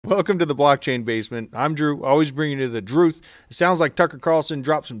Welcome to the Blockchain Basement. I'm Drew, always bringing you the truth. It sounds like Tucker Carlson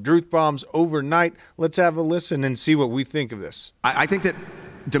dropped some truth bombs overnight. Let's have a listen and see what we think of this. I think that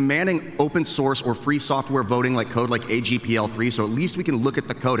demanding open source or free software voting like code like AGPL3, so at least we can look at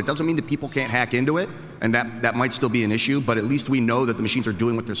the code. It doesn't mean that people can't hack into it, and that might still be an issue, but at least we know that the machines are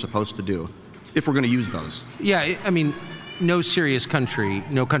doing what they're supposed to do, if we're going to use those. Yeah, I mean, no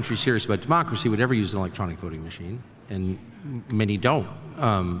country serious about democracy would ever use an electronic voting machine, and many don't,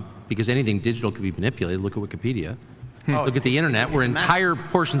 because anything digital can be manipulated. Look at Wikipedia. Look at the internet, where entire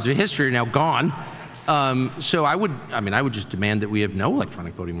portions of history are now gone. So I would just demand that we have no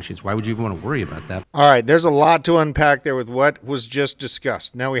electronic voting machines. Why would you even want to worry about that? All right, there's a lot to unpack there with what was just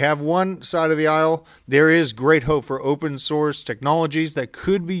discussed. Now we have one side of the aisle. There is great hope for open source technologies that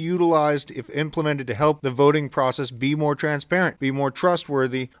could be utilized if implemented to help the voting process be more transparent, be more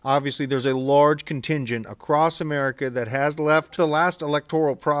trustworthy. Obviously, there's a large contingent across America that has left the last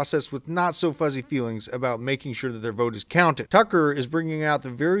electoral process with not so fuzzy feelings about making sure that their vote is counted. Tucker is bringing out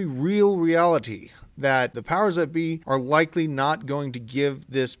the very real reality that the powers that be are likely not going to give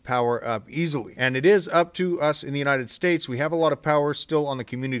this power up easily. And it is up to us in the United States. We have a lot of power still on the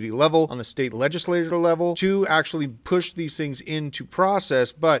community level, on the state legislature level, to actually push these things into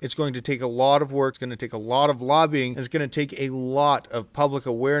process, but it's going to take a lot of work. It's going to take a lot of lobbying. And it's going to take a lot of public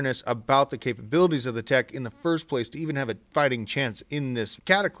awareness about the capabilities of the tech in the first place to even have a fighting chance in this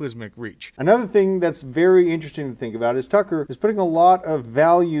cataclysmic reach. Another thing that's very interesting to think about is Tucker is putting a lot of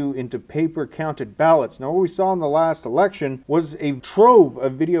value into paper counted ballots. Now, what we saw in the last election was a trove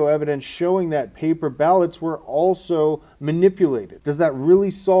of video evidence showing that paper ballots were also manipulated. Does that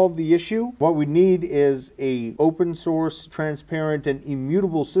really solve the issue? What we need is a open source, transparent, and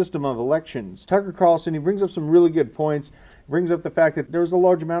immutable system of elections. Tucker Carlson, he brings up some really good points. Brings up the fact that there was a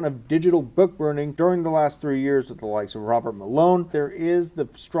large amount of digital book burning during the last 3 years with the likes of Robert Malone. There is the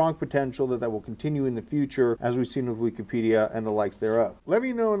strong potential that will continue in the future, as we've seen with Wikipedia and the likes thereof. Let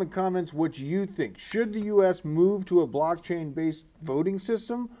me know in the comments what you think. Should the U.S. move to a blockchain-based voting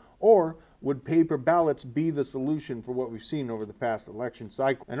system, or would paper ballots be the solution for what we've seen over the past election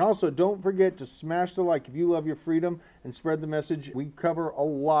cycle? And also, don't forget to smash the like if you love your freedom and spread the message. We cover a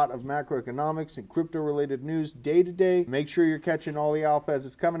lot of macroeconomics and crypto-related news day to day. Make sure you're catching all the alpha as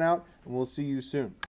it's coming out, and we'll see you soon.